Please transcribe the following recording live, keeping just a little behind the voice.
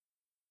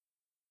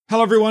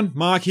Hello everyone,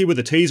 Mark here with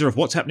a teaser of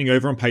what's happening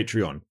over on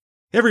Patreon.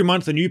 Every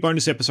month a new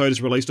bonus episode is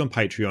released on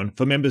Patreon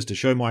for members to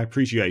show my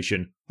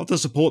appreciation of the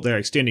support they are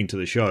extending to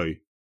the show.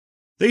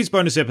 These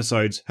bonus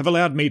episodes have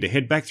allowed me to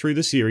head back through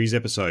the series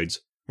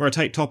episodes, where I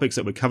take topics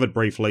that were covered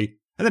briefly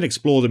and then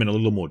explore them in a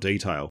little more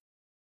detail.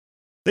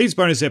 These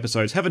bonus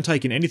episodes haven't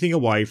taken anything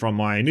away from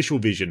my initial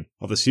vision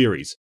of the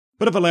series,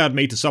 but have allowed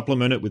me to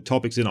supplement it with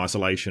topics in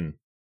isolation.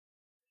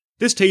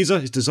 This teaser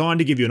is designed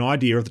to give you an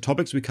idea of the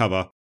topics we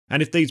cover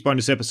and if these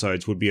bonus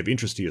episodes would be of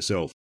interest to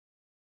yourself.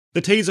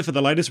 The teaser for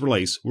the latest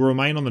release will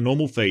remain on the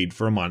normal feed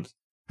for a month,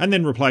 and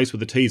then replaced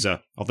with a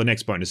teaser of the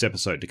next bonus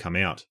episode to come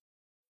out.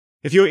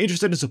 If you are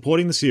interested in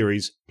supporting the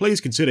series, please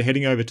consider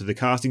heading over to the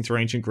Casting Through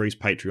Ancient Greece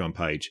Patreon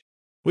page,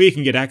 where you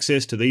can get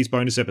access to these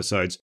bonus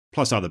episodes,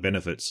 plus other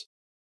benefits.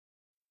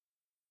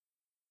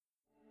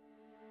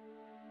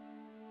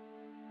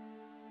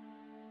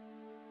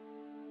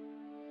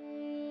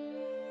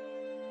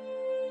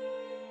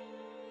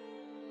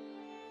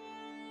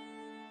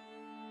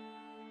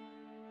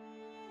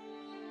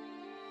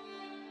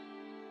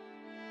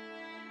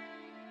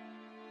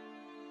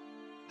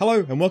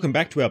 Hello and welcome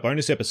back to our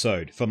bonus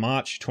episode for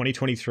March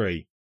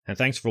 2023, and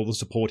thanks for all the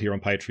support here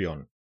on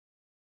Patreon.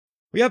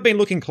 We have been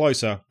looking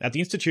closer at the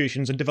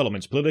institutions and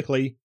developments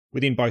politically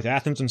within both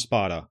Athens and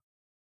Sparta.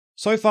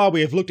 So far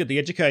we have looked at the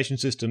education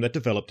system that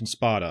developed in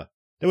Sparta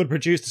that would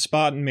produce the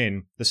Spartan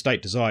men the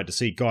state desired to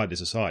see guide their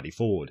society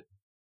forward.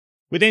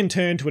 We then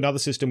turned to another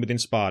system within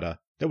Sparta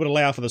that would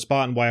allow for the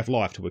Spartan way of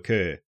life to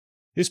occur,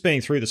 this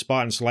being through the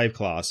Spartan slave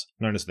class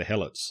known as the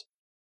Helots.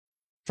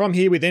 From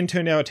here we then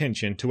turned our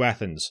attention to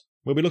Athens,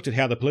 where we looked at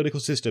how the political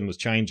system was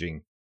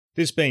changing,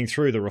 this being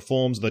through the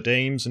reforms of the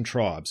demes and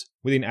tribes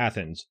within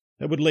Athens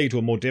that would lead to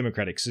a more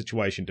democratic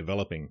situation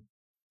developing.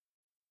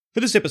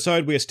 For this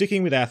episode we are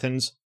sticking with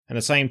Athens and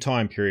the same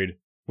time period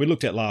we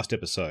looked at last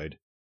episode.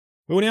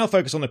 We will now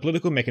focus on the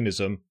political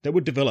mechanism that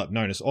would develop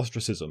known as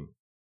ostracism.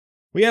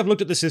 We have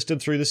looked at the system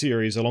through the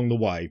series along the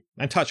way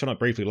and touched on it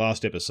briefly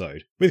last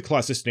episode, with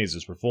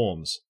Cleisthenes'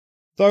 reforms,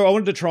 though I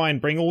wanted to try and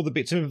bring all the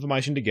bits of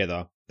information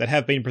together that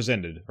have been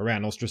presented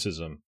around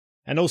ostracism,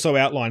 and also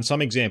outline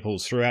some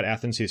examples throughout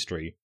Athens'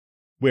 history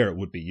where it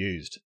would be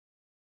used.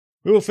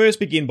 We will first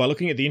begin by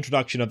looking at the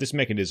introduction of this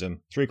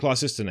mechanism through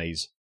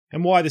Cleisthenes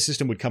and why the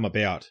system would come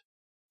about.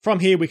 From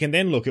here we can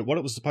then look at what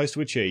it was supposed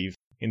to achieve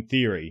in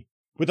theory,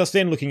 with us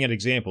then looking at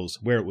examples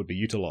where it would be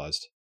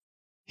utilised.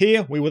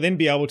 Here we will then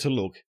be able to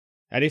look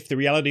at if the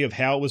reality of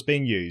how it was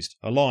being used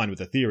aligned with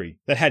the theory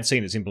that had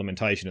seen its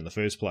implementation in the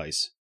first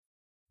place.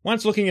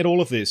 Once looking at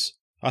all of this,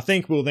 I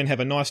think we'll then have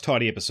a nice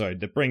tidy episode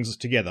that brings us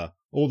together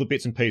all the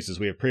bits and pieces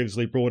we have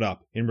previously brought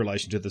up in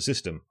relation to the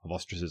system of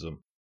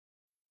ostracism.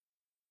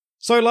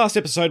 So last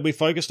episode we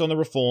focused on the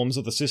reforms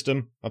of the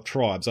system of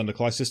tribes under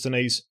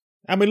Cleisthenes,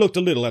 and we looked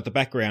a little at the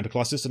background of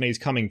Cleisthenes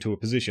coming to a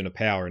position of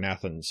power in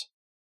Athens.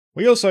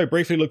 We also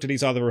briefly looked at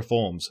his other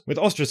reforms, with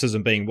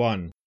ostracism being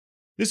one.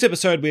 This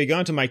episode we are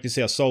going to make this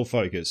our sole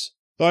focus,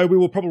 though we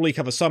will probably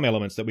cover some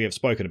elements that we have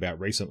spoken about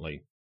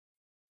recently.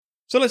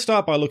 So let's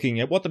start by looking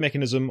at what the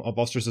mechanism of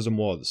ostracism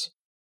was.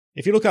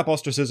 If you look up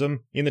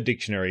ostracism in the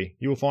dictionary,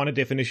 you will find a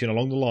definition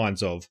along the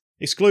lines of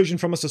exclusion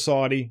from a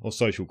society or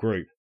social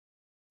group.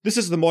 This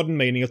is the modern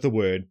meaning of the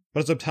word,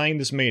 but has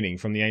obtained this meaning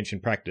from the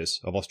ancient practice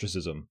of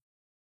ostracism.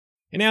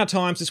 In our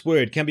times, this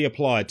word can be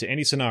applied to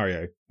any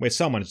scenario where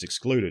someone is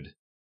excluded,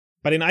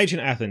 but in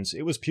ancient Athens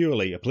it was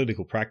purely a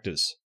political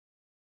practice.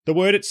 The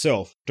word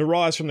itself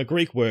derives from the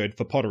Greek word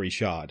for pottery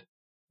shard,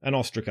 an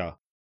ostraca.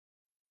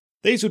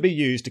 These would be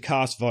used to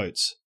cast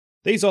votes.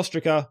 These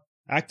ostraca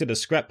acted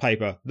as scrap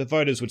paper that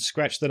voters would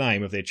scratch the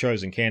name of their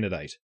chosen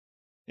candidate.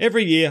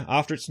 Every year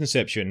after its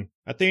inception,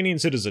 Athenian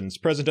citizens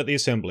present at the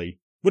assembly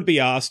would be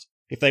asked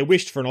if they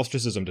wished for an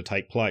ostracism to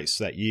take place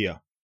that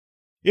year.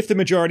 If the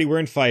majority were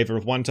in favour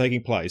of one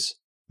taking place,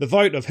 the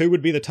vote of who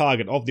would be the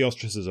target of the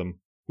ostracism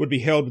would be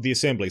held with the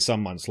assembly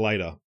some months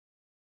later.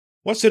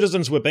 What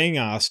citizens were being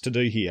asked to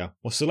do here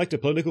was select a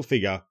political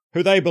figure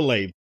who they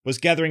believed was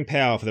gathering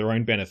power for their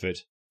own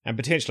benefit and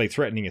potentially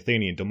threatening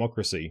Athenian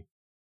democracy.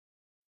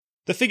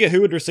 The figure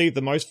who would receive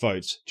the most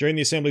votes during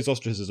the assembly's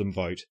ostracism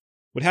vote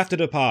would have to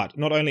depart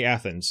not only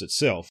Athens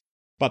itself,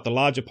 but the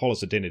larger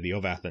polis identity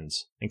of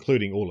Athens,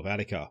 including all of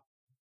Attica.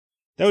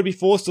 They would be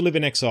forced to live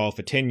in exile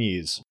for 10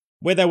 years,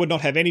 where they would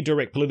not have any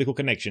direct political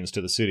connections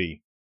to the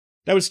city.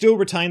 They would still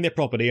retain their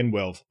property and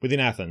wealth within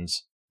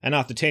Athens, and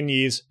after 10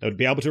 years they would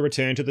be able to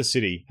return to the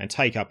city and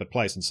take up a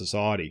place in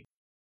society.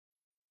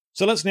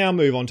 So let's now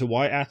move on to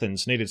why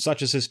Athens needed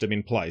such a system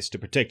in place to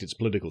protect its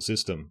political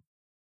system.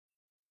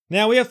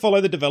 Now we have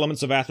followed the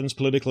developments of Athens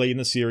politically in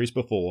the series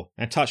before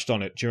and touched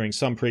on it during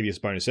some previous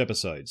bonus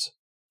episodes.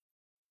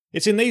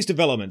 It's in these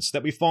developments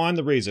that we find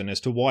the reason as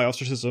to why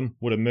ostracism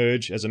would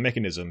emerge as a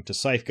mechanism to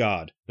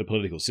safeguard the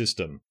political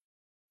system.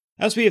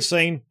 As we have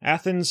seen,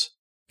 Athens,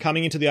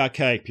 coming into the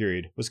Archaic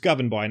period, was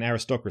governed by an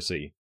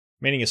aristocracy,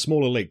 meaning a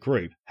small elite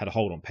group had a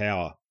hold on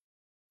power.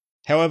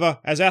 However,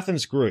 as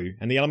Athens grew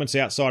and the elements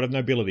outside of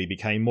nobility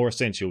became more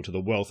essential to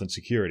the wealth and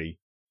security,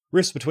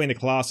 rifts between the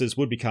classes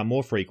would become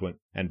more frequent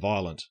and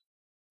violent.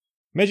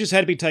 Measures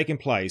had to be taken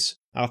place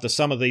after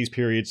some of these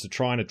periods to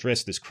try and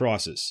address this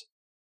crisis,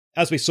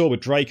 as we saw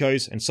with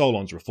Draco's and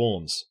Solon's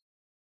reforms.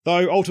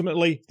 Though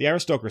ultimately the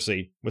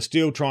aristocracy were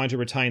still trying to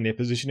retain their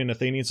position in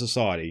Athenian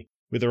society,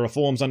 with the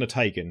reforms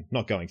undertaken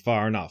not going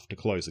far enough to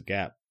close the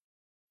gap.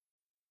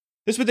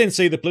 This would then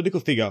see the political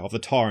figure of the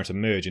tyrant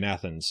emerge in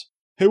Athens,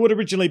 who would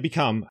originally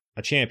become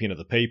a champion of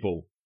the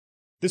people.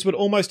 This would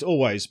almost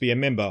always be a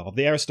member of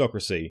the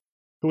aristocracy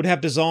who would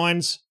have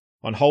designs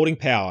on holding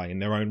power in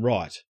their own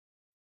right.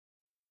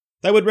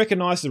 They would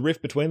recognise the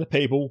rift between the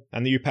people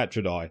and the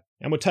Eupatridae,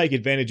 and would take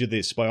advantage of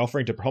this by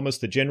offering to promise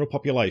the general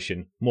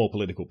population more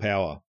political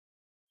power.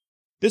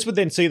 This would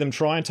then see them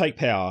try and take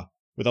power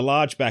with a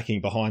large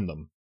backing behind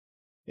them.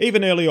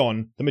 Even early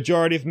on, the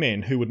majority of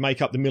men who would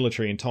make up the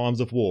military in times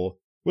of war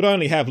would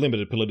only have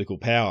limited political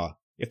power.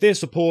 If their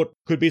support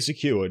could be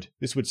secured,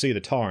 this would see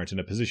the tyrant in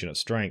a position of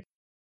strength.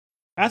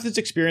 Athens'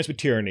 experience with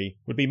tyranny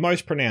would be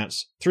most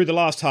pronounced through the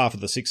last half of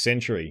the 6th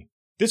century.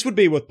 This would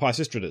be with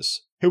Pisistratus,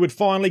 who would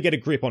finally get a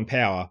grip on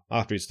power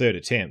after his 3rd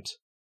attempt.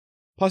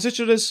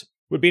 Pisistratus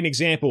would be an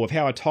example of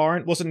how a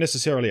tyrant wasn't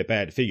necessarily a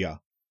bad figure.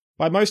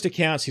 By most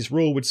accounts, his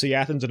rule would see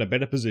Athens in a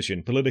better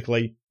position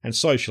politically and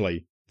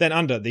socially than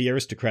under the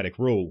aristocratic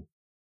rule.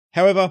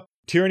 However,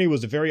 tyranny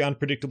was a very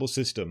unpredictable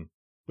system,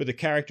 with the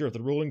character of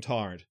the ruling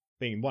tyrant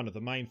being one of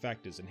the main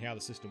factors in how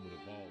the system would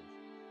evolve.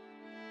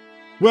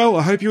 Well,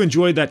 I hope you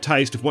enjoyed that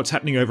taste of what's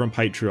happening over on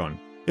Patreon.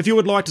 If you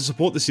would like to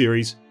support the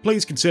series,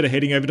 please consider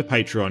heading over to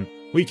Patreon,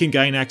 where you can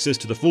gain access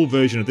to the full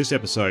version of this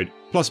episode,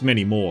 plus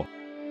many more.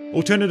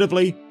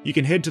 Alternatively, you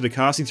can head to the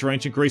Casting Through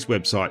Ancient Greece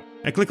website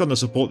and click on the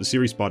Support the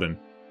Series button,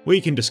 where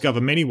you can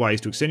discover many ways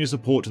to extend your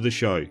support to the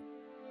show.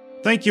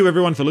 Thank you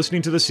everyone for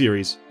listening to the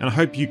series, and I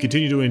hope you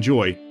continue to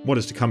enjoy what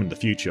is to come in the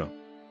future.